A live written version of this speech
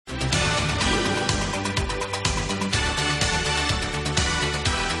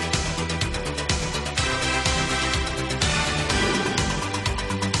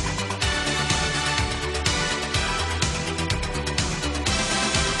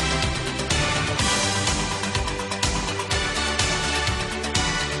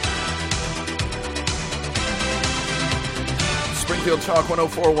Canfield Talk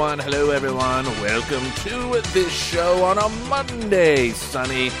 104.1. Hello, everyone. Welcome to this show on a Monday.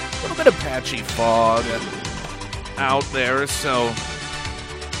 Sunny, a little bit of patchy fog out there, so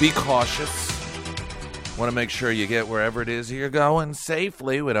be cautious. Want to make sure you get wherever it is you're going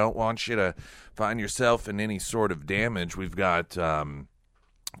safely. We don't want you to find yourself in any sort of damage. We've got, of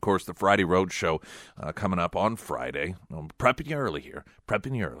course, the Friday Road Show coming up on Friday. I'm prepping you early.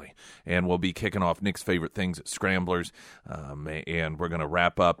 And we'll be kicking off Nick's Favorite Things at Scramblers. And we're going to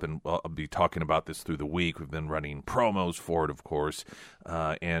wrap up, and I'll be talking about this through the week. We've been running promos for it, of course.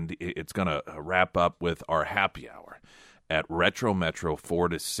 And it's going to wrap up with our happy hour at Retro Metro 4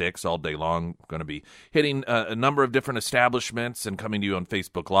 to 6 all day long. Going to be hitting a number of different establishments and coming to you on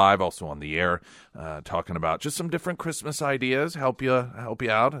Facebook Live, also on the air, talking about just some different Christmas ideas, help you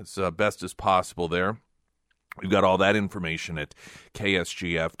out as best as possible there. We've got all that information at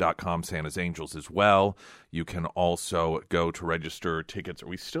ksgf.com, Santa's Angels as well. You can also go to register tickets. Are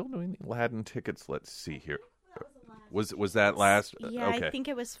we still doing the Aladdin tickets? Let's see here. Was that last? Yeah, okay. I think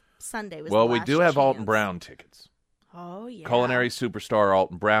it was Sunday. Well, we do have Alton Brown tickets. Oh, yeah. Culinary superstar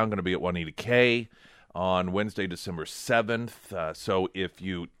Alton Brown going to be at Juanita K on Wednesday, December 7th. So if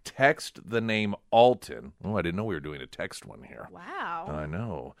you text the name Alton, I didn't know we were doing a text one here. Wow. I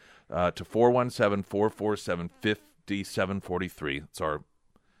know. To 417-447-5743. It's the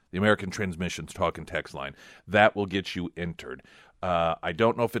American Transmissions talk and text line. That will get you entered. I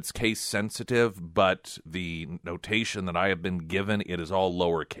don't know if it's case sensitive, but the notation that I have been given, it is all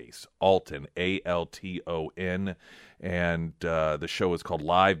lowercase. Alton, A-L-T-O-N, and the show is called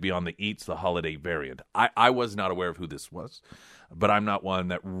Live Beyond the Eats, the holiday variant. I was not aware of who this was, but I'm not one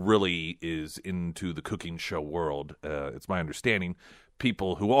that really is into the cooking show world. It's my understanding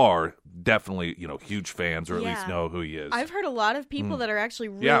people who are definitely, huge fans or at least know who he is. I've heard a lot of people that are actually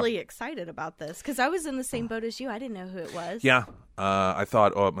really excited about this because I was in the same boat as you. I didn't know who it was. Yeah. I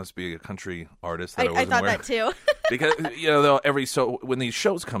thought, it must be a country artist that I wasn't thought aware. that too. Because, when these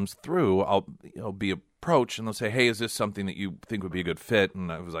shows comes through, I'll be approached and they'll say, hey, is this something that you think would be a good fit?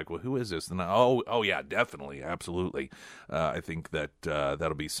 And I was like, well, who is this? And oh yeah, definitely, absolutely. I think that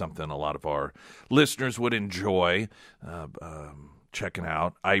that'll be something a lot of our listeners would enjoy checking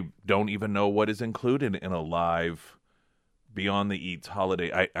out. I don't even know what is included in a live Beyond the Eats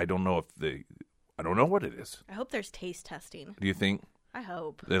holiday. I don't know I don't know what it is. I hope there's taste testing. Do you think? I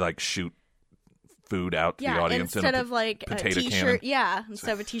hope. They shoot food out to the audience instead of like a potato t-shirt. cannon? Yeah,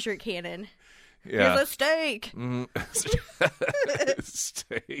 instead of a t-shirt cannon. Yeah. Here's a steak.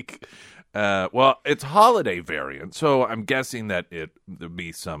 Steak. Well, it's holiday variant, so I'm guessing that there'll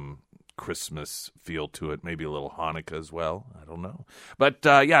be some Christmas feel to it, maybe a little Hanukkah as well. I don't know. But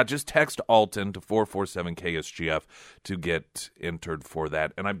just text Alton to 447-KSGF to get entered for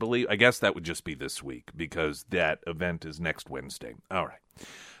that. And I guess that would just be this week because that event is next Wednesday. All right.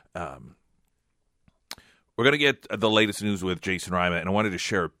 We're going to get the latest news with Jason Rima, and I wanted to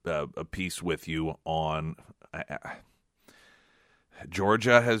share a piece with you on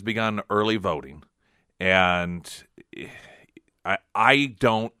Georgia has begun early voting, and I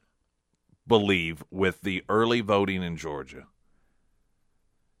don't believe with the early voting in Georgia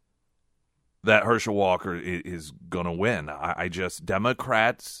that Herschel Walker is going to win.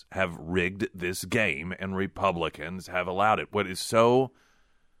 Democrats have rigged this game and Republicans have allowed it. What is so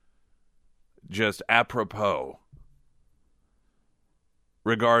just apropos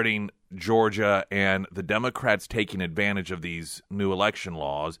regarding Georgia and the Democrats taking advantage of these new election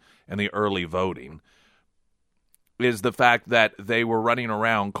laws and the early voting is the fact that they were running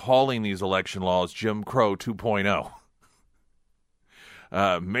around calling these election laws Jim Crow 2.0.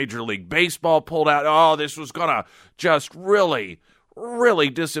 Major League Baseball pulled out, this was going to just really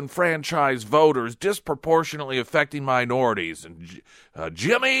disenfranchise voters, disproportionately affecting minorities. And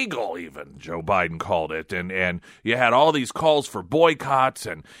Jim Eagle, even, Joe Biden called it. And you had all these calls for boycotts,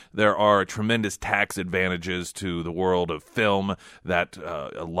 and there are tremendous tax advantages to the world of film that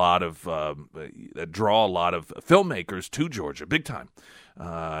that draw a lot of filmmakers to Georgia, big time.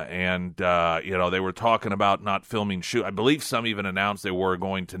 They were talking about not filming I believe some even announced they were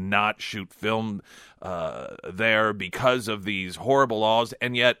going to not shoot film there because of these horrible laws,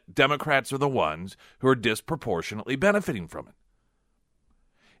 and yet Democrats are the ones who are disproportionately benefiting from it.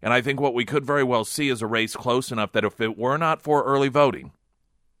 And I think what we could very well see is a race close enough that if it were not for early voting,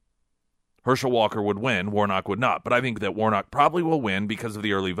 Herschel Walker would win, Warnock would not. But I think that Warnock probably will win because of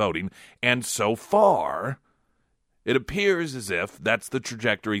the early voting, and so far it appears as if that's the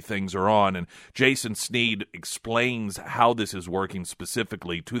trajectory things are on, and Jason Sneed explains how this is working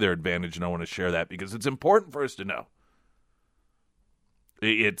specifically to their advantage, and I want to share that because it's important for us to know.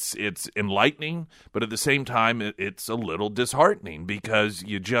 It's enlightening, but at the same time, it's a little disheartening because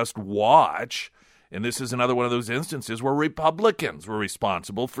you just watch, and this is another one of those instances where Republicans were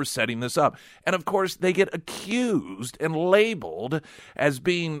responsible for setting this up. And, of course, they get accused and labeled as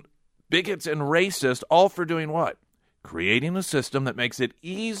being bigots and racist, all for doing what? Creating a system that makes it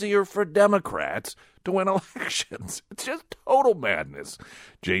easier for Democrats to win elections. It's just total madness.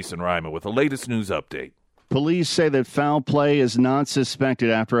 Jason Reimer with the latest news update. Police say that foul play is not suspected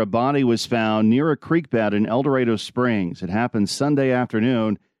after a body was found near a creek bed in El Dorado Springs. It happened Sunday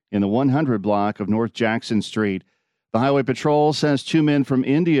afternoon in the 100 block of North Jackson Street. The Highway Patrol says 2 men from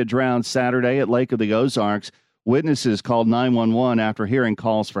India drowned Saturday at Lake of the Ozarks. Witnesses called 911 after hearing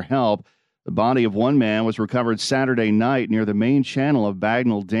calls for help. The body of one man was recovered Saturday night near the main channel of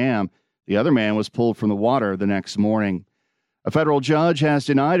Bagnell Dam. The other man was pulled from the water the next morning. A federal judge has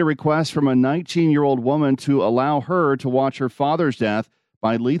denied a request from a 19-year-old woman to allow her to watch her father's death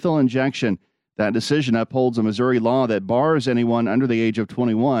by lethal injection. That decision upholds a Missouri law that bars anyone under the age of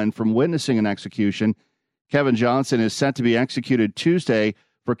 21 from witnessing an execution. Kevin Johnson is set to be executed Tuesday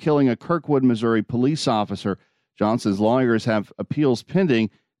for killing a Kirkwood, Missouri police officer. Johnson's lawyers have appeals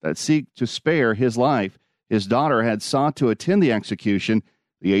pending that seek to spare his life. His daughter had sought to attend the execution.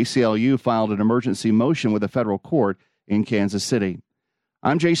 The ACLU filed an emergency motion with a federal court in Kansas City.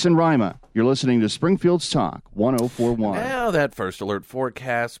 I'm Jason Reimer. You're listening to Springfield's Talk 104.1. Now that first alert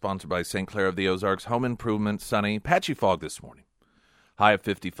forecast, sponsored by St. Clair of the Ozarks Home Improvement. Sunny, patchy fog this morning. High of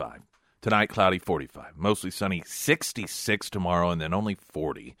 55. Tonight, cloudy 45. Mostly sunny 66 tomorrow, and then only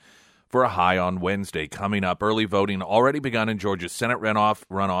 40 for a high on Wednesday. Coming up, early voting already begun in Georgia's Senate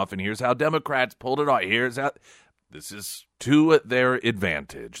runoff, and here's how Democrats pulled it off. This is to their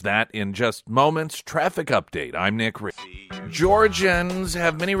advantage. That in just moments. Traffic update. I'm Nick Reed. Georgians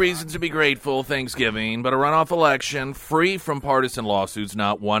have many reasons to be grateful Thanksgiving, but a runoff election free from partisan lawsuits,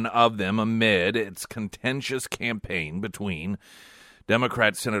 not one of them, amid its contentious campaign between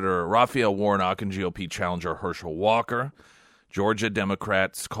Democrat Senator Raphael Warnock and GOP challenger Herschel Walker. Georgia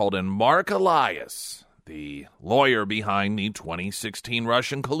Democrats called in Mark Elias, the lawyer behind the 2016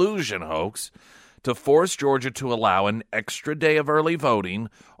 Russian collusion hoax, to force Georgia to allow an extra day of early voting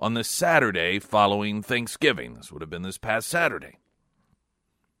on the Saturday following Thanksgiving. This would have been this past Saturday.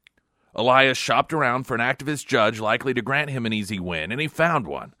 Elias shopped around for an activist judge likely to grant him an easy win, and he found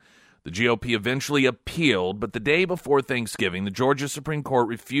one. The GOP eventually appealed, but the day before Thanksgiving, the Georgia Supreme Court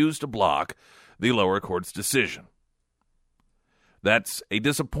refused to block the lower court's decision. That's a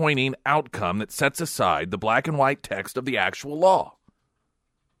disappointing outcome that sets aside the black and white text of the actual law.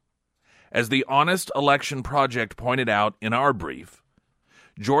 As the Honest Election Project pointed out in our brief,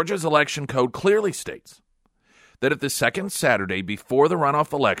 Georgia's election code clearly states that if the second Saturday before the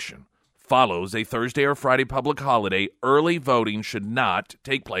runoff election follows a Thursday or Friday public holiday, early voting should not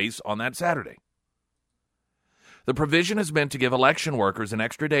take place on that Saturday. The provision is meant to give election workers an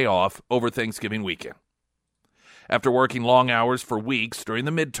extra day off over Thanksgiving weekend. After working long hours for weeks during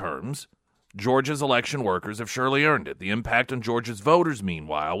the midterms, Georgia's election workers have surely earned it. The impact on Georgia's voters,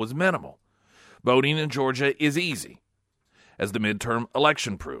 meanwhile, was minimal. Voting in Georgia is easy, as the midterm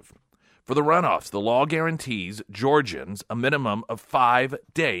election proved. For the runoffs, the law guarantees Georgians a minimum of 5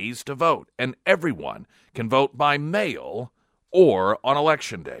 days to vote, and everyone can vote by mail or on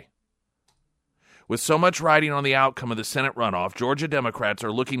Election Day. With so much riding on the outcome of the Senate runoff, Georgia Democrats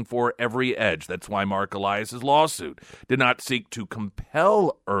are looking for every edge. That's why Mark Elias' lawsuit did not seek to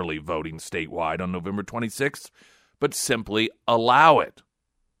compel early voting statewide on November 26th, but simply allow it.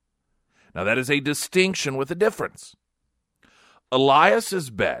 Now, that is a distinction with a difference. Elias's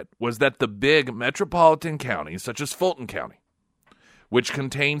bet was that the big metropolitan counties, such as Fulton County, which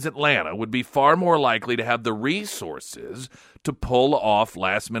contains Atlanta, would be far more likely to have the resources to pull off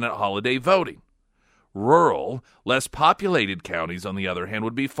last-minute holiday voting. Rural, less populated counties, on the other hand,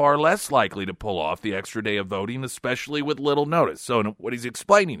 would be far less likely to pull off the extra day of voting, especially with little notice. So what he's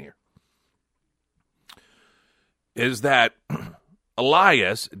explaining here is that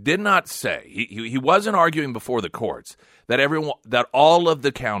Elias did not say, he wasn't arguing before the courts, that all of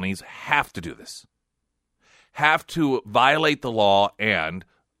the counties have to do this, have to violate the law and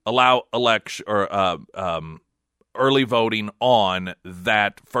allow early voting on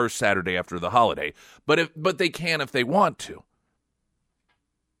that first Saturday after the holiday, but they can if they want to.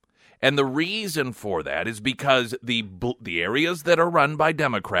 And the reason for that is because the areas that are run by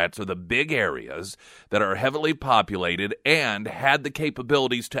Democrats are the big areas that are heavily populated and had the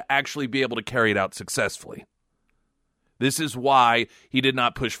capabilities to actually be able to carry it out successfully. This is why he did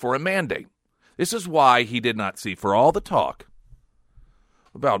not push for a mandate. This is why he did not see, for all the talk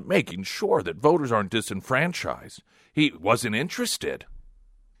about making sure that voters aren't disenfranchised, he wasn't interested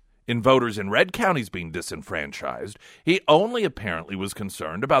in voters in red counties being disenfranchised. He only apparently was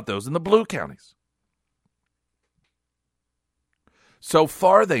concerned about those in the blue counties. So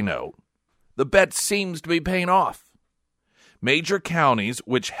far, they note, the bet seems to be paying off. Major counties,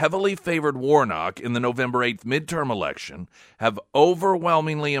 which heavily favored Warnock in the November 8th midterm election, have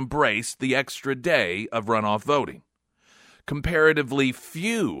overwhelmingly embraced the extra day of runoff voting. Comparatively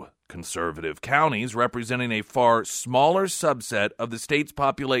few conservative counties, representing a far smaller subset of the state's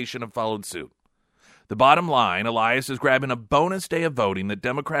population, have followed suit. The bottom line, Elias is grabbing a bonus day of voting that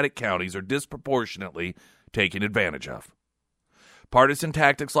Democratic counties are disproportionately taking advantage of. Partisan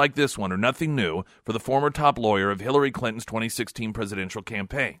tactics like this one are nothing new for the former top lawyer of Hillary Clinton's 2016 presidential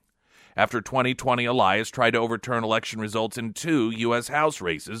campaign. After 2020, Elias tried to overturn election results in 2 U.S. House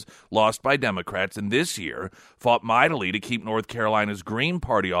races lost by Democrats, and this year fought mightily to keep North Carolina's Green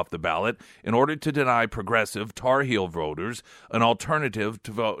Party off the ballot in order to deny progressive Tar Heel voters an alternative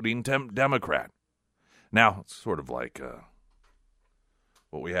to voting Democrat. Now, it's sort of like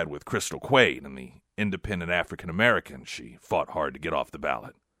what we had with Crystal Quaid and the independent African-American. She fought hard to get off the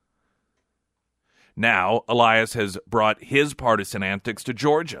ballot. Now, Elias has brought his partisan antics to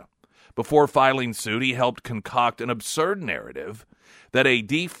Georgia. Before filing suit, he helped concoct an absurd narrative that a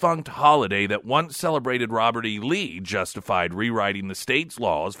defunct holiday that once celebrated Robert E. Lee justified rewriting the state's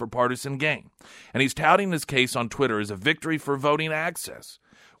laws for partisan gain. And he's touting his case on Twitter as a victory for voting access,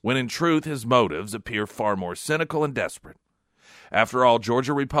 when in truth his motives appear far more cynical and desperate. After all,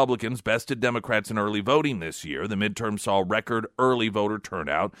 Georgia Republicans bested Democrats in early voting this year. The midterm saw record early voter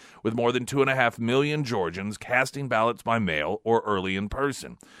turnout, with more than 2.5 million Georgians casting ballots by mail or early in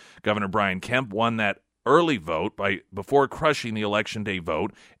person. Governor Brian Kemp won that early vote before crushing the Election Day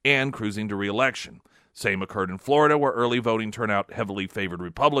vote and cruising to re-election. Same occurred in Florida, where early voting turnout heavily favored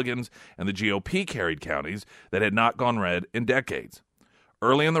Republicans, and the GOP carried counties that had not gone red in decades.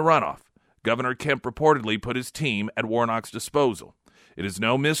 Early in the runoff, Governor Kemp reportedly put his team at Warnock's disposal. It is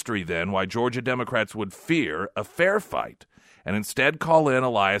no mystery, then, why Georgia Democrats would fear a fair fight and instead call in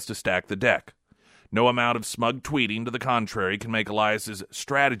Elias to stack the deck. No amount of smug tweeting to the contrary can make Elias's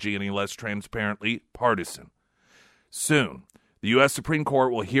strategy any less transparently partisan. Soon, the U.S. Supreme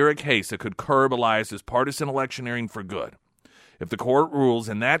Court will hear a case that could curb Elias's partisan electioneering for good. If the court rules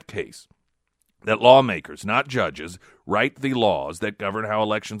in that case that lawmakers, not judges, write the laws that govern how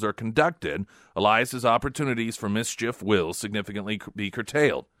elections are conducted, Elias's opportunities for mischief will significantly be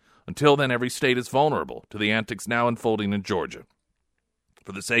curtailed. Until then, every state is vulnerable to the antics now unfolding in Georgia.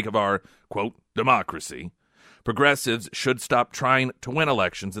 For the sake of our, quote, democracy, progressives should stop trying to win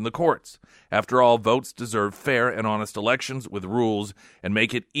elections in the courts. After all, votes deserve fair and honest elections with rules and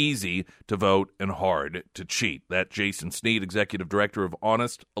make it easy to vote and hard to cheat. That Jason Sneed, Executive Director of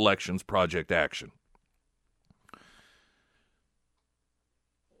Honest Elections Project Action.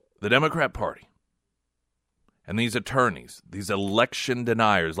 The Democrat Party and these attorneys, these election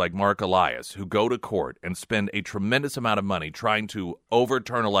deniers like Mark Elias, who go to court and spend a tremendous amount of money trying to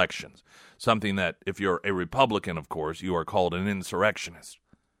overturn elections, something that, if you're a Republican, of course, you are called an insurrectionist.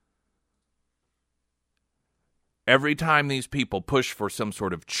 Every time these people push for some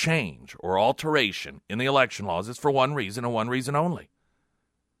sort of change or alteration in the election laws, it's for one reason and one reason only.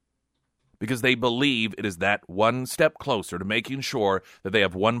 Because they believe it is that one step closer to making sure that they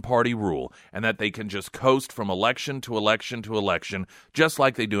have one-party rule and that they can just coast from election to election to election, just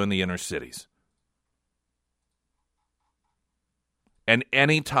like they do in the inner cities. And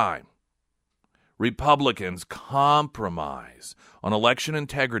any time Republicans compromise on election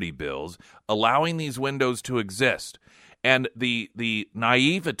integrity bills, allowing these windows to exist, and the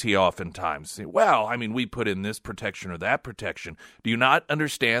naivety oftentimes, say, well, I mean, we put in this protection or that protection. Do you not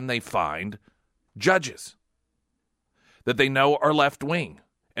understand they find judges that they know are left-wing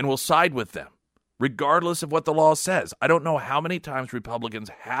and will side with them, regardless of what the law says? I don't know how many times Republicans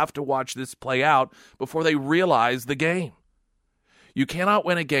have to watch this play out before they realize the game. You cannot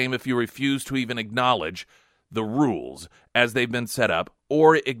win a game if you refuse to even acknowledge the rules as they've been set up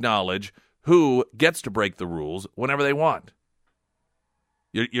or acknowledge who gets to break the rules whenever they want.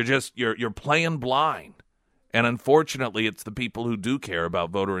 You're playing blind. And unfortunately, it's the people who do care about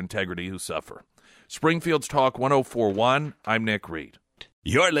voter integrity who suffer. Springfield's Talk 104.1, I'm Nick Reed.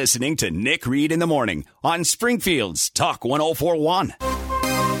 You're listening to Nick Reed in the Morning on Springfield's Talk 104.1.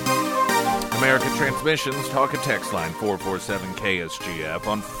 American Transmissions Talk and Text Line 447-KSGF.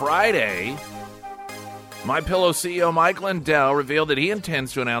 On Friday, MyPillow CEO Mike Lindell revealed that he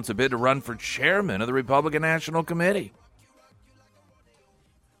intends to announce a bid to run for chairman of the Republican National Committee.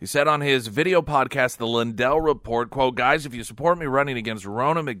 He said on his video podcast, The Lindell Report, quote, "Guys, if you support me running against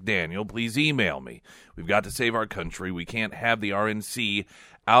Ronna McDaniel, please email me. We've got to save our country. We can't have the RNC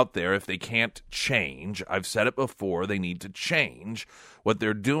out there if they can't change. I've said it before, they need to change what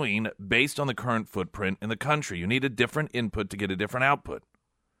they're doing based on the current footprint in the country. You need a different input to get a different output."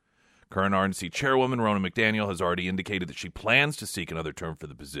 Current RNC chairwoman Ronna McDaniel has already indicated that she plans to seek another term for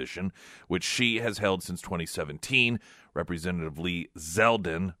the position, which she has held since 2017. Representative Lee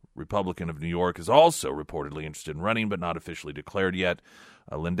Zeldin, Republican of New York, is also reportedly interested in running, but not officially declared yet.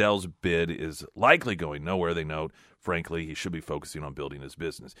 Lindell's bid is likely going nowhere, they note. Frankly, he should be focusing on building his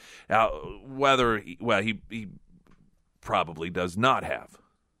business. Now, he probably does not have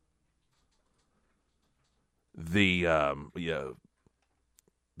the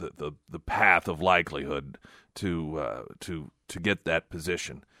path of likelihood to get that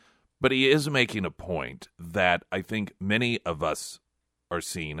position. But he is making a point that I think many of us are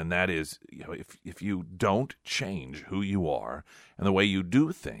seeing, and that is, if you don't change who you are and the way you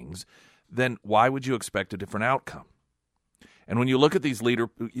do things, then why would you expect a different outcome? And when you look at these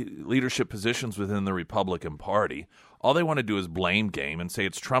leadership positions within the Republican Party, all they want to do is blame game and say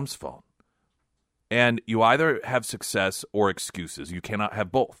it's Trump's fault. And you either have success or excuses. You cannot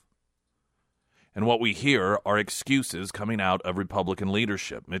have both. And what we hear are excuses coming out of Republican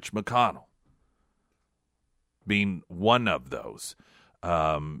leadership, Mitch McConnell being one of those.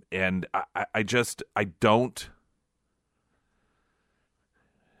 And I don't,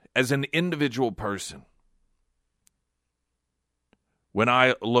 as an individual person, when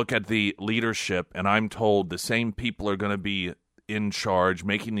I look at the leadership and I'm told the same people are going to be in charge,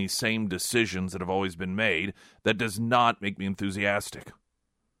 making these same decisions that have always been made, that does not make me enthusiastic.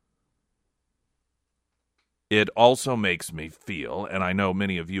 It also makes me feel, and I know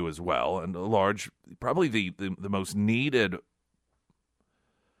many of you as well, and probably the most needed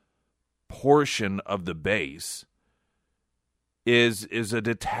portion of the base is a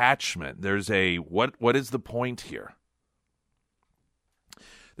detachment. There's a, what is the point here?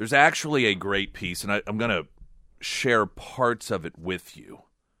 There's actually a great piece, and I'm going to share parts of it with you,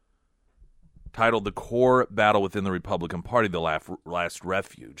 titled "The Core Battle Within the Republican Party, the Last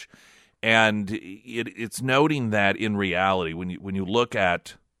Refuge." And it's noting that in reality, when you look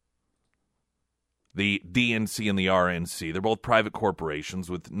at the DNC and the RNC, they're both private corporations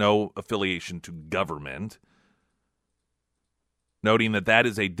with no affiliation to government, noting that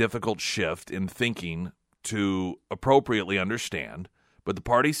is a difficult shift in thinking to appropriately understand. But the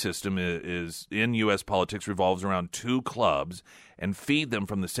party system is in U.S. politics revolves around two clubs and feed them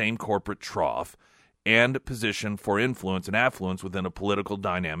from the same corporate trough and position for influence and affluence within a political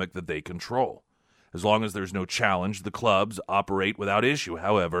dynamic that they control. As long as there's no challenge, the clubs operate without issue.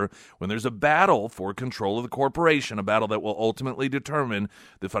 However, when there's a battle for control of the corporation, a battle that will ultimately determine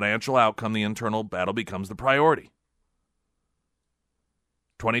the financial outcome, the internal battle becomes the priority.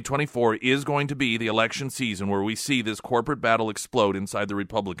 2024 is going to be the election season where we see this corporate battle explode inside the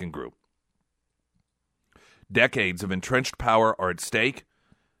Republican group. Decades of entrenched power are at stake,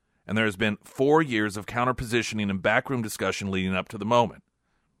 and there has been 4 years of counterpositioning and backroom discussion leading up to the moment.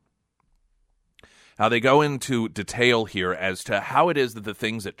 Now, they go into detail here as to how it is that the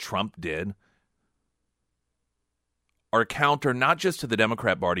things that Trump did are counter not just to the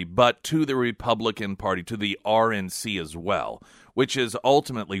Democrat Party, but to the Republican Party, to the RNC as well, which is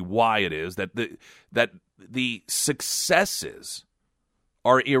ultimately why it is that the successes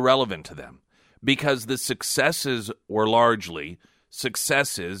are irrelevant to them, because the successes were largely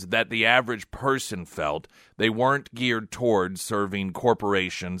successes that the average person felt they weren't geared towards serving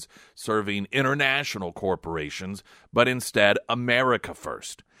corporations, serving international corporations, but instead America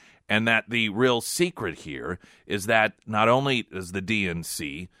first. And that the real secret here is that not only is the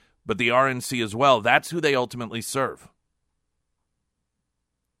DNC, but the RNC as well, that's who they ultimately serve.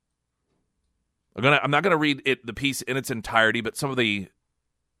 I'm not going to read the piece in its entirety, but some of the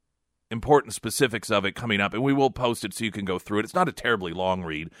important specifics of it coming up, and we will post it so you can go through it. It's not a terribly long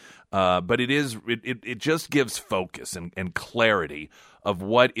read, but it just gives focus and clarity of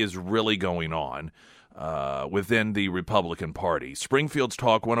what is really going on within the Republican Party. Springfield's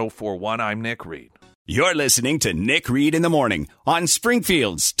Talk 104.1, I'm Nick Reed. You're listening to Nick Reed in the Morning on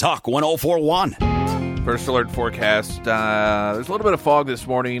Springfield's Talk 104.1. First alert forecast. There's a little bit of fog this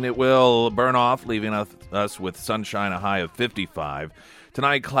morning. It will burn off, leaving us with sunshine, a high of 55.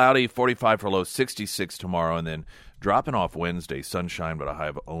 Tonight, cloudy, 45 for low, 66 tomorrow, and then dropping off Wednesday, sunshine, but a high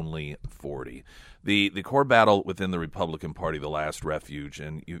of only 40. The core battle within the Republican Party, the last refuge,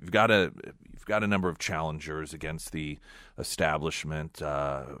 and you've got to you've got a number of challengers against the establishment.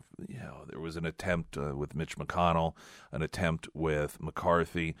 There was an attempt with Mitch McConnell, an attempt with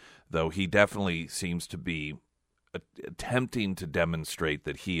McCarthy, though he definitely seems to be attempting to demonstrate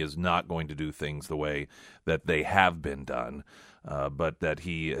that he is not going to do things the way that they have been done, but that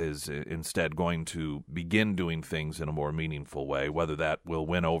he is instead going to begin doing things in a more meaningful way. Whether that will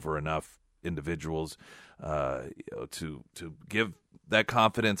win over enough individuals to give that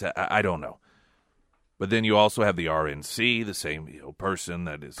confidence, I don't know. But then you also have the RNC, the same person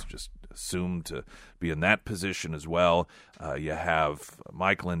that is just assumed to be in that position as well. You have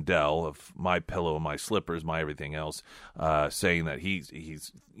Mike Lindell of My Pillow, My Slippers, My Everything Else, saying that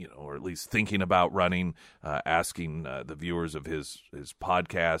he's or at least thinking about running, asking the viewers of his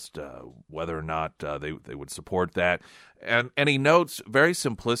podcast whether or not they would support that. And he notes very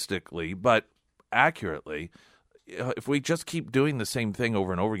simplistically but accurately, if we just keep doing the same thing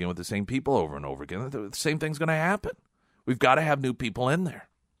over and over again with the same people over and over again, the same thing's going to happen. We've got to have new people in there.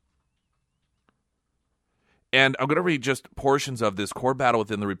 And I'm going to read just portions of this core battle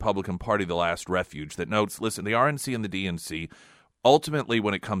within the Republican Party, The Last Refuge, that notes, listen, the RNC and the DNC, ultimately,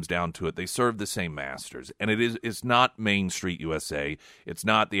 when it comes down to it, they serve the same masters. And it's not Main Street USA. It's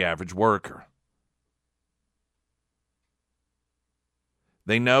not the average worker.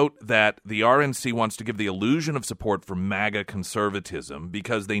 They note that the RNC wants to give the illusion of support for MAGA conservatism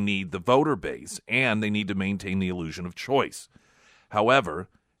because they need the voter base and they need to maintain the illusion of choice. However,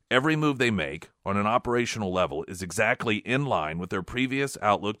 every move they make on an operational level is exactly in line with their previous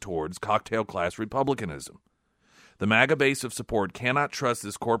outlook towards cocktail class republicanism. The MAGA base of support cannot trust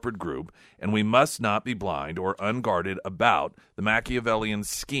this corporate group, and we must not be blind or unguarded about the Machiavellian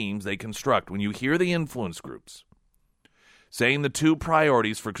schemes they construct. When you hear the influence groups saying the two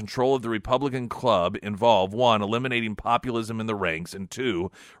priorities for control of the Republican club involve, 1, eliminating populism in the ranks, and 2,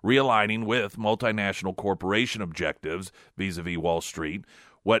 realigning with multinational corporation objectives vis-a-vis Wall Street,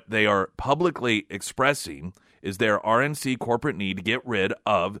 what they are publicly expressing is their RNC corporate need to get rid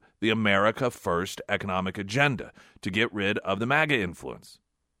of the America First economic agenda, to get rid of the MAGA influence.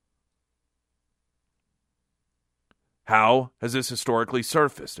 How has this historically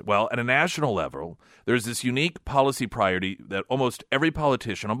surfaced? Well, at a national level, there's this unique policy priority that almost every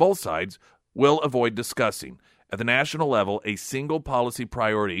politician on both sides will avoid discussing. At the national level, a single policy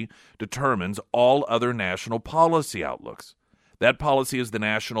priority determines all other national policy outlooks. That policy is the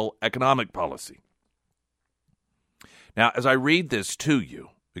national economic policy. Now, as I read this to you,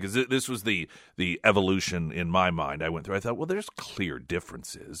 because this was the evolution in my mind I went through, I thought, well, there's clear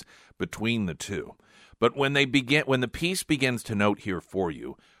differences between the two. But when the piece begins to note here for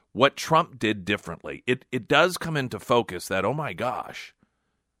you what Trump did differently, it does come into focus that, oh my gosh,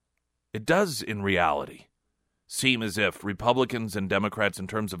 it does in reality seem as if Republicans and Democrats in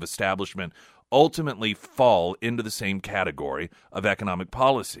terms of establishment ultimately fall into the same category of economic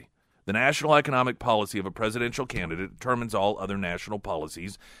policy. The national economic policy of a presidential candidate determines all other national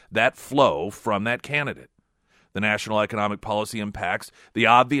policies that flow from that candidate. The national economic policy impacts the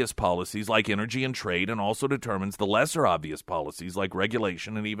obvious policies like energy and trade and also determines the lesser obvious policies like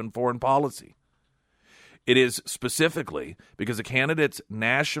regulation and even foreign policy. It is specifically because a candidate's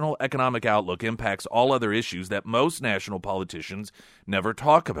national economic outlook impacts all other issues that most national politicians never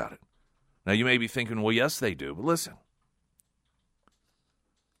talk about it. Now, you may be thinking, well, yes, they do, but listen.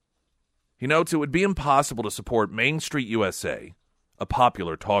 He notes it would be impossible to support Main Street USA, a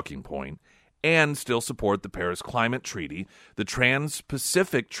popular talking point, and still support the Paris Climate Treaty, the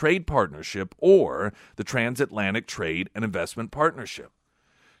Trans-Pacific Trade Partnership, or the Transatlantic Trade and Investment Partnership.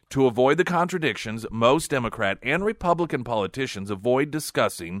 To avoid the contradictions, most Democrat and Republican politicians avoid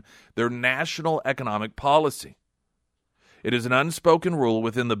discussing their national economic policy. It is an unspoken rule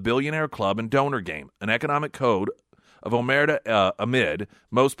within the billionaire club and donor game, an economic code of omerta amid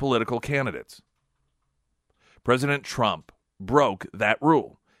most political candidates. President Trump broke that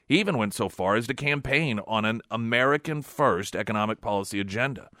rule. He even went so far as to campaign on an American First economic policy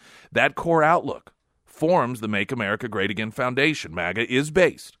agenda. That core outlook forms the Make America Great Again Foundation. MAGA is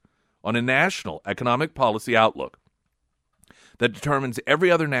based on a national economic policy outlook that determines every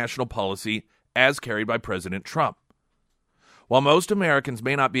other national policy as carried by President Trump. While most Americans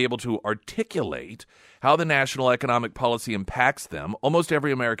may not be able to articulate how the national economic policy impacts them, almost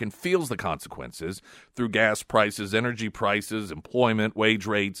every American feels the consequences through gas prices, energy prices, employment, wage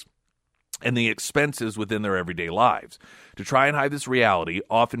rates, and the expenses within their everyday lives. To try and hide this reality,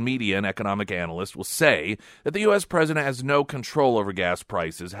 often media and economic analysts will say that the U.S. president has no control over gas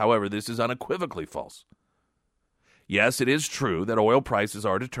prices. However, this is unequivocally false. Yes, it is true that oil prices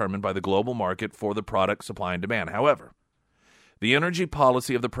are determined by the global market for the product supply and demand. However, The energy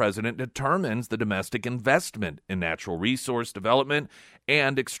policy of the president determines the domestic investment in natural resource development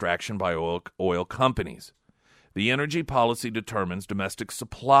and extraction by oil companies. The energy policy determines domestic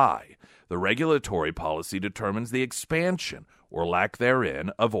supply. The regulatory policy determines the expansion or lack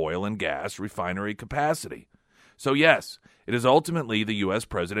therein of oil and gas refinery capacity. So yes, it is ultimately the U.S.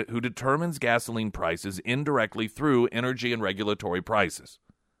 president who determines gasoline prices indirectly through energy and regulatory prices.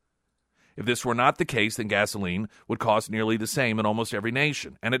 If this were not the case, then gasoline would cost nearly the same in almost every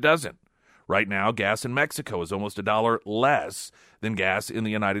nation, and it doesn't. Right now, gas in Mexico is almost $1 less than gas in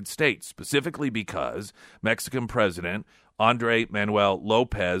the United States, specifically because Mexican President Andrés Manuel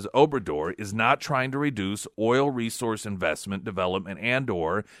López Obrador is not trying to reduce oil resource investment, development,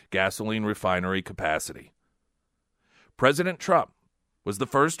 and/or gasoline refinery capacity. President Trump was the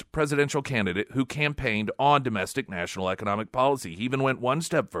first presidential candidate who campaigned on domestic national economic policy. He even went one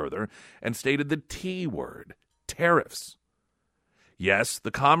step further and stated the T word, tariffs. Yes,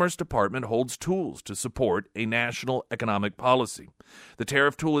 the Commerce Department holds tools to support a national economic policy. The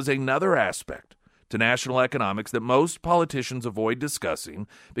tariff tool is another aspect to national economics that most politicians avoid discussing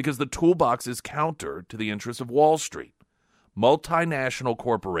because the toolbox is counter to the interests of Wall Street, multinational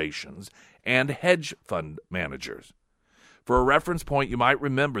corporations, and hedge fund managers. For a reference point, you might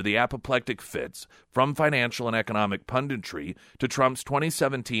remember the apoplectic fits from financial and economic punditry to Trump's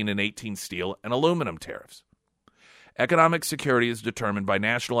 2017 and 18 steel and aluminum tariffs. Economic security is determined by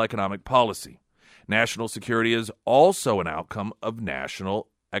national economic policy. National security is also an outcome of national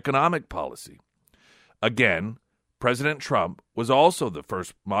economic policy. Again, President Trump was also the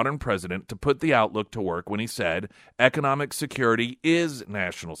first modern president to put the outlook to work when he said economic security is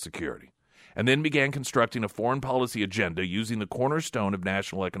national security, and then began constructing a foreign policy agenda using the cornerstone of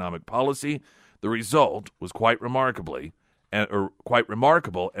national economic policy. The result was quite remarkable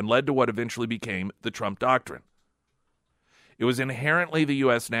and led to what eventually became the Trump Doctrine. It was inherently the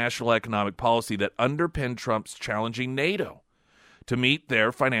U.S. national economic policy that underpinned Trump's challenging NATO to meet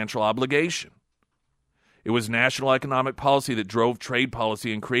their financial obligation. It was national economic policy that drove trade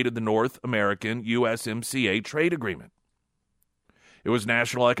policy and created the North American USMCA trade agreement. It was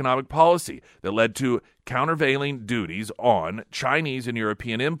national economic policy that led to countervailing duties on Chinese and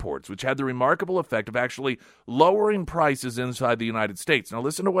European imports, which had the remarkable effect of actually lowering prices inside the United States. Now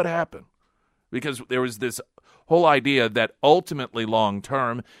listen to what happened, because there was this whole idea that ultimately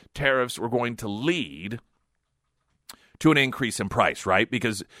long-term tariffs were going to lead to an increase in price, right?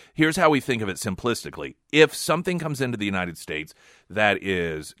 Because here's how we think of it simplistically. If something comes into the United States that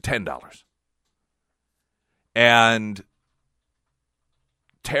is $10 and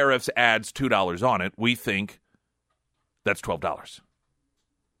tariffs adds $2 on it, we think that's $12.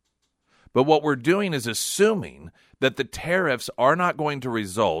 But what we're doing is assuming that the tariffs are not going to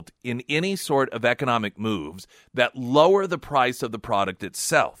result in any sort of economic moves that lower the price of the product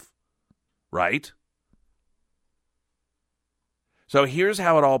itself, right? So here's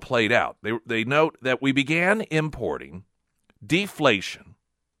how it all played out. They note that we began importing deflation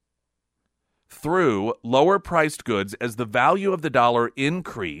through lower-priced goods as the value of the dollar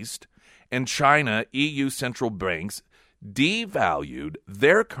increased and China, EU central banks devalued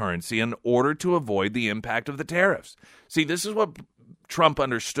their currency in order to avoid the impact of the tariffs. See, this is what Trump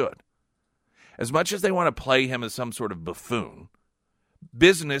understood. As much as they want to play him as some sort of buffoon,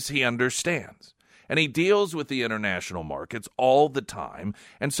 business he understands. And he deals with the international markets all the time,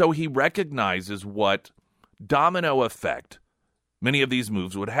 and so he recognizes what domino effect many of these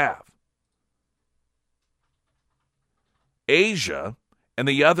moves would have. Asia and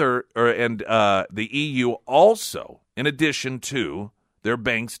the EU also, in addition to their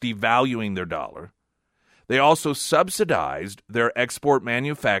banks devaluing their dollar, they also subsidized their export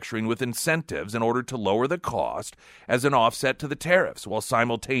manufacturing with incentives in order to lower the cost as an offset to the tariffs, while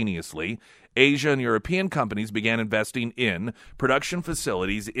simultaneously Asia and European companies began investing in production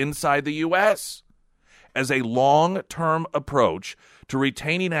facilities inside the U.S. as a long-term approach to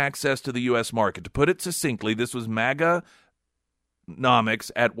retaining access to the U.S. market. To put it succinctly, this was MAGA-nomics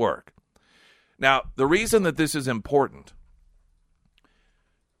at work. Now, the reason that this is important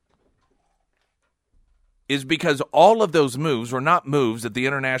is because all of those moves were not moves that the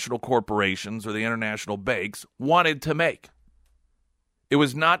international corporations or the international banks wanted to make. It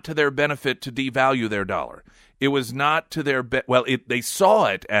was not to their benefit to devalue their dollar. It was not to their they saw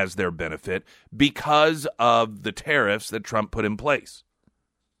it as their benefit because of the tariffs that Trump put in place.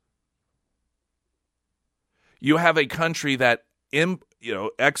 You have a country that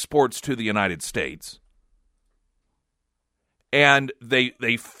exports to the United States, and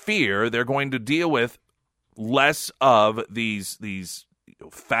they fear they're going to deal with less of these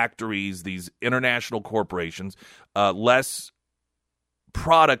factories, these international corporations, less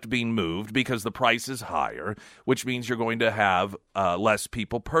product being moved because the price is higher, which means you're going to have less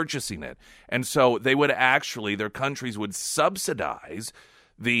people purchasing it. And so they would actually, their countries would subsidize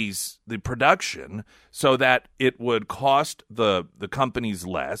the production so that it would cost the companies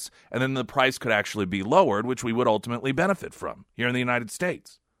less, and then the price could actually be lowered, which we would ultimately benefit from here in the United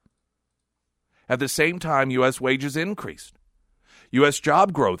States. At the same time, U.S. wages increased. U.S.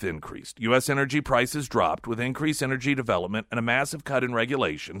 job growth increased. U.S. energy prices dropped with increased energy development and a massive cut in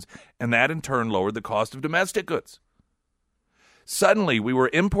regulations, and that in turn lowered the cost of domestic goods. Suddenly, we were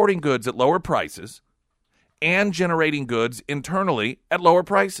importing goods at lower prices and generating goods internally at lower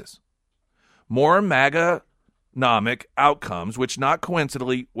prices. More MAGA-nomic outcomes, which not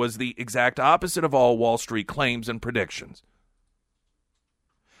coincidentally was the exact opposite of all Wall Street claims and predictions.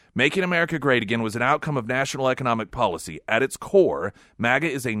 Making America Great Again was an outcome of national economic policy. At its core, MAGA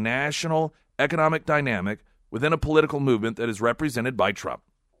is a national economic dynamic within a political movement that is represented by Trump.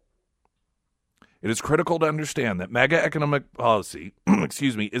 It is critical to understand that MAGA economic policy,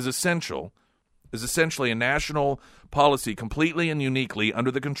 is essentially a national policy completely and uniquely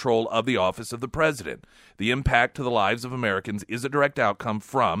under the control of the office of the president. The impact to the lives of Americans is a direct outcome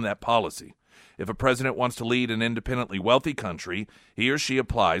from that policy. If a president wants to lead an independently wealthy country, he or she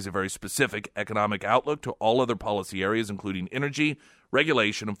applies a very specific economic outlook to all other policy areas, including energy,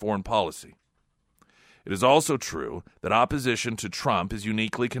 regulation, and foreign policy. It is also true that opposition to Trump is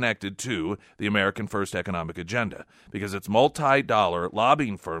uniquely connected to the American First economic agenda because it's multi-dollar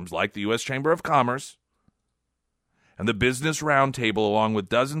lobbying firms like the U.S. Chamber of Commerce and the Business Roundtable, along with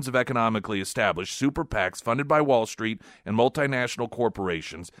dozens of economically established super PACs funded by Wall Street and multinational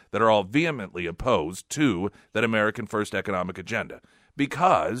corporations that are all vehemently opposed to that American First economic agenda.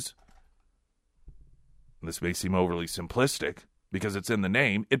 Because, and this may seem overly simplistic, because it's in the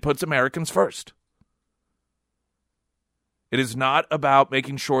name, it puts Americans first. It is not about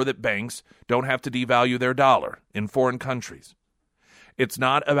making sure that banks don't have to devalue their dollar in foreign countries. It's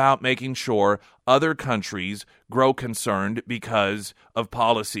not about making sure other countries grow concerned because of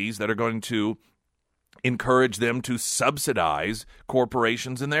policies that are going to encourage them to subsidize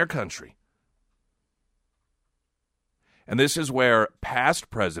corporations in their country. And this is where past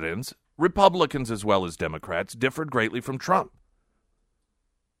presidents, Republicans as well as Democrats, differed greatly from Trump.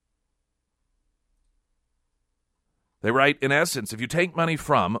 They write, in essence, if you take money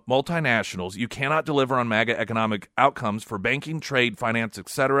from multinationals, you cannot deliver on MAGA economic outcomes for banking, trade, finance,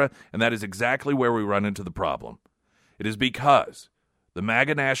 etc., and that is exactly where we run into the problem. It is because the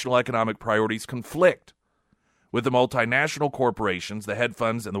MAGA national economic priorities conflict with the multinational corporations, the hedge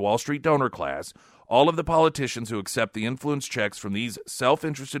funds, and the Wall Street donor class. All of the politicians who accept the influence checks from these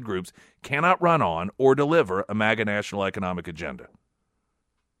self-interested groups cannot run on or deliver a MAGA national economic agenda.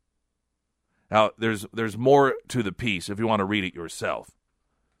 Now, there's more to the piece if you want to read it yourself.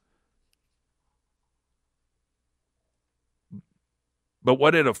 But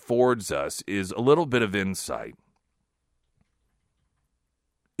what it affords us is a little bit of insight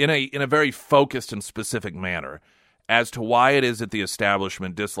in a very focused and specific manner as to why it is that the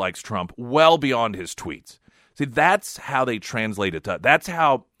establishment dislikes Trump well beyond his tweets. See, that's how they translate it. That's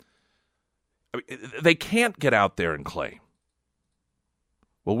how they can't get out there and claim,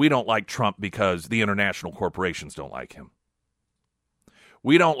 well, we don't like Trump because the international corporations don't like him.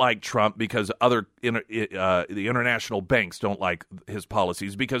 We don't like Trump because the international banks don't like his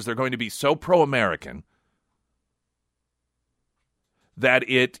policies because they're going to be so pro-American that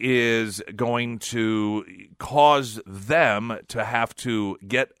it is going to cause them to have to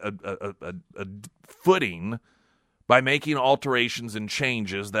get a footing by making alterations and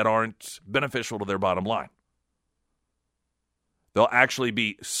changes that aren't beneficial to their bottom line. They'll actually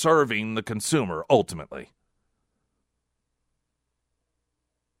be serving the consumer, ultimately.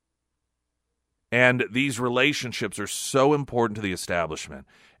 And these relationships are so important to the establishment.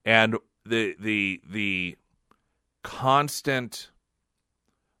 And the constant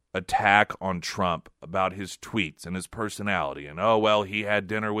attack on Trump about his tweets and his personality and, oh, well, he had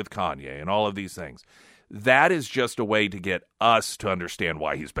dinner with Kanye and all of these things, that is just a way to get us to understand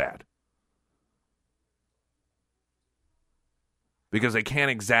why he's bad. Because they can't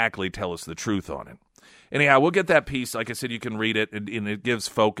exactly tell us the truth on it. Anyhow, we'll get that piece. Like I said, you can read it, and it gives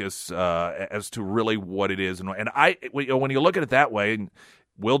focus as to really what it is. And when you look at it that way,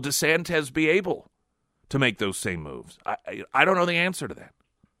 will DeSantis be able to make those same moves? I don't know the answer to that.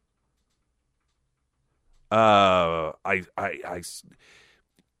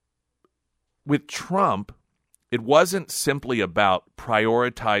 With Trump, it wasn't simply about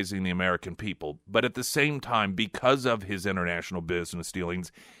prioritizing the American people, but at the same time, because of his international business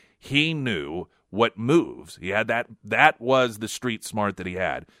dealings, he knew what moves. He had that was the street smart that he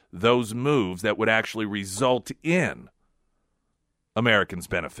had. Those moves that would actually result in Americans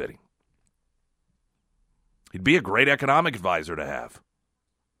benefiting. He'd be a great economic advisor to have.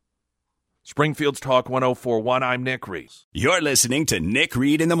 Springfield's Talk 104.1, I'm Nick Reed. You're listening to Nick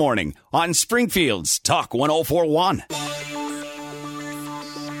Reed in the Morning on Springfield's Talk 104.1.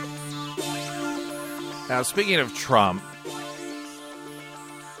 Now, speaking of Trump,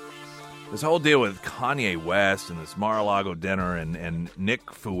 this whole deal with Kanye West and this Mar-a-Lago dinner and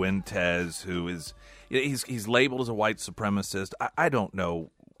Nick Fuentes, who is, he's labeled as a white supremacist. I don't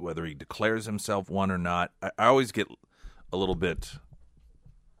know whether he declares himself one or not. I always get a little bit,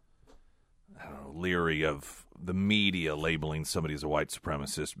 leery of the media labeling somebody as a white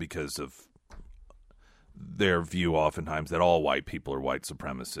supremacist because of their view oftentimes that all white people are white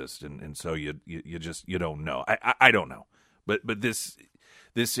supremacists, and so you don't know. I don't know, but this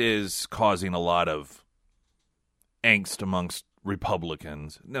is causing a lot of angst amongst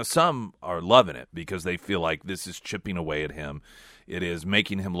Republicans. Now, some are loving it because they feel like this is chipping away at him. It is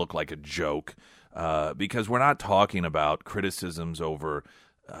making him look like a joke because we're not talking about criticisms over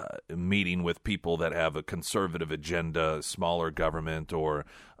meeting with people that have a conservative agenda, smaller government, or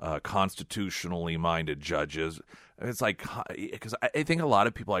constitutionally minded judges. It's like, because I think a lot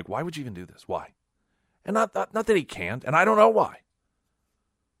of people are like, why would you even do this? Why? And not that he can't, and I don't know why.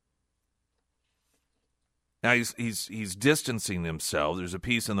 Now he's distancing himself. There's a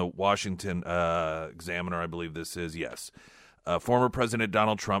piece in the Washington Examiner, I believe this is, yes. Former President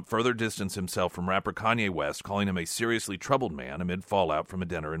Donald Trump further distanced himself from rapper Kanye West, calling him a seriously troubled man amid fallout from a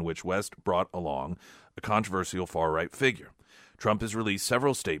dinner in which West brought along a controversial far-right figure. Trump has released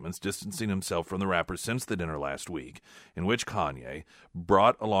several statements distancing himself from the rapper since the dinner last week, in which Kanye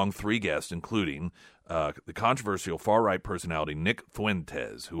brought along 3 guests, including the controversial far-right personality Nick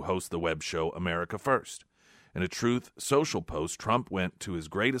Fuentes, who hosts the web show America First. In a Truth Social post, Trump went to his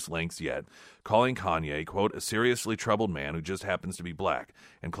greatest lengths yet, calling Kanye, quote, a seriously troubled man who just happens to be black,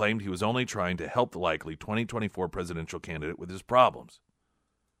 and claimed he was only trying to help the likely 2024 presidential candidate with his problems.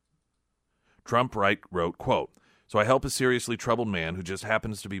 Trump wrote, quote, so I help a seriously troubled man who just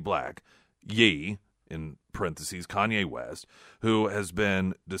happens to be black, Ye, in parentheses, Kanye West, who has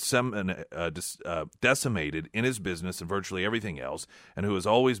been decimated in his business and virtually everything else, and who has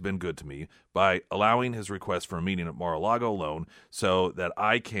always been good to me by allowing his request for a meeting at Mar-a-Lago alone so that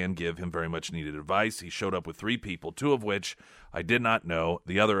I can give him very much needed advice. He showed up with 3 people, 2 of which I did not know,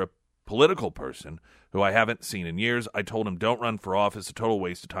 the other a political person who I haven't seen in years. I told him, don't run for office, a total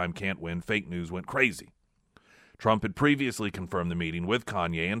waste of time, can't win, fake news, went crazy. Trump had previously confirmed the meeting with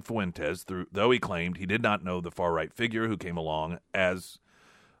Kanye and Fuentes, though he claimed he did not know the far-right figure who came along as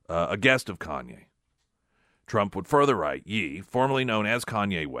a guest of Kanye. Trump would further write, Ye, formerly known as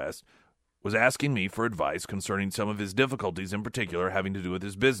Kanye West, was asking me for advice concerning some of his difficulties, in particular having to do with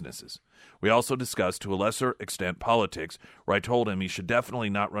his businesses. We also discussed, to a lesser extent, politics, where I told him he should definitely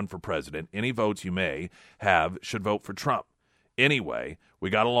not run for president. Any votes you may have should vote for Trump. Anyway, we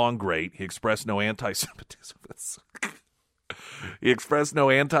got along great. He expressed no anti-Semitism.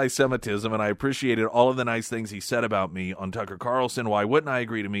 And I appreciated all of the nice things he said about me on Tucker Carlson. Why wouldn't I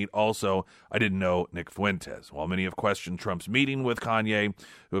agree to meet? Also, I didn't know Nick Fuentes. While many have questioned Trump's meeting with Kanye,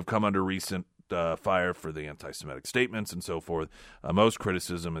 who have come under recent fire for the anti-Semitic statements and so forth, most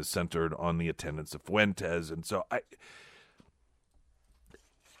criticism is centered on the attendance of Fuentes. And so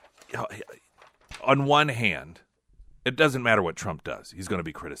on one hand, it doesn't matter what Trump does. He's going to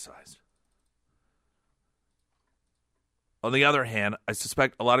be criticized. On the other hand, I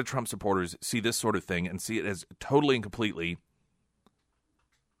suspect a lot of Trump supporters see this sort of thing and see it as totally and completely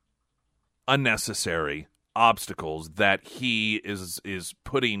unnecessary obstacles that he is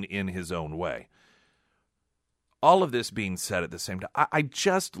putting in his own way. All of this being said at the same time, I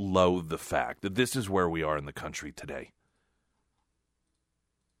just loathe the fact that this is where we are in the country today.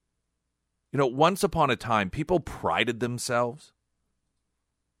 You know, once upon a time, people prided themselves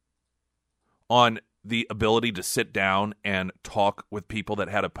on the ability to sit down and talk with people that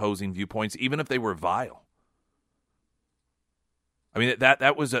had opposing viewpoints, even if they were vile. I mean,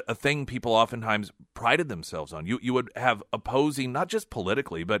 that was a thing people oftentimes prided themselves on. You would have opposing, not just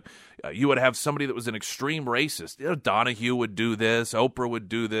politically, but you would have somebody that was an extreme racist. You know, Donahue would do this, Oprah would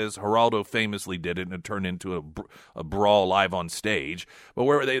do this, Geraldo famously did it, and it turned into a brawl live on stage. But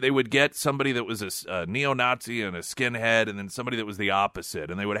where they would get somebody that was a neo-Nazi and a skinhead, and then somebody that was the opposite,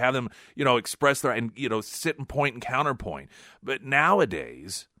 and they would have them, express their, and sit and point and counterpoint. But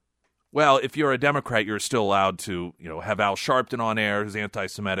nowadays, Well, if you're a Democrat, you're still allowed to, have Al Sharpton on air, who's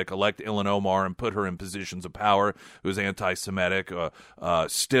anti-Semitic, elect Ilhan Omar and put her in positions of power, who's anti-Semitic,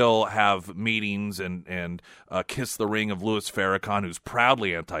 still have meetings and kiss the ring of Louis Farrakhan, who's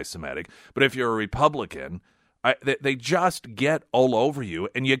proudly anti-Semitic. But if you're a Republican, they just get all over you,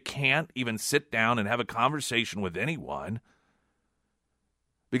 and you can't even sit down and have a conversation with anyone.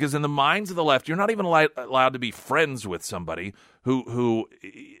 Because in the minds of the left, you're not even allowed to be friends with somebody who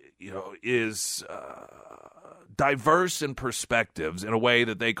is diverse in perspectives in a way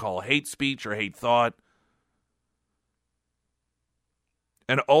that they call hate speech or hate thought.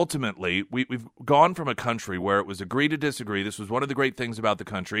 And ultimately, we've gone from a country where it was agree to disagree. This was one of the great things about the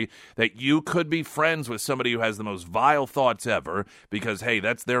country, that you could be friends with somebody who has the most vile thoughts ever because, hey,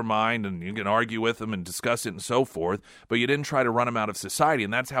 that's their mind and you can argue with them and discuss it and so forth, but you didn't try to run them out of society,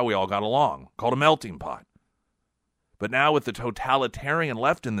 and that's how we all got along, called a melting pot. But now with the totalitarian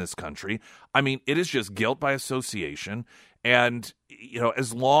left in this country, it is just guilt by association. And,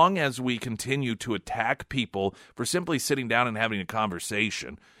 as long as we continue to attack people for simply sitting down and having a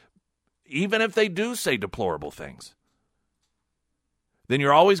conversation, even if they do say deplorable things, then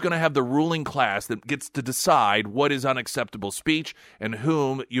you're always going to have the ruling class that gets to decide what is unacceptable speech and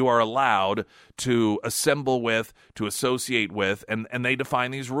whom you are allowed to assemble with, to associate with, and they define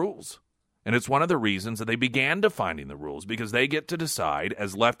these rules. And it's one of the reasons that they began defining the rules, because they get to decide,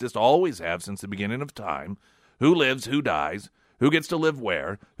 as leftists always have since the beginning of time, who lives, who dies, who gets to live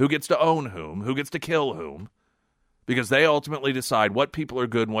where, who gets to own whom, who gets to kill whom, because they ultimately decide what people are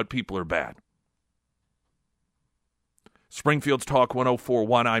good and what people are bad. Springfield's Talk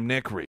 104.1, I'm Nick Reed.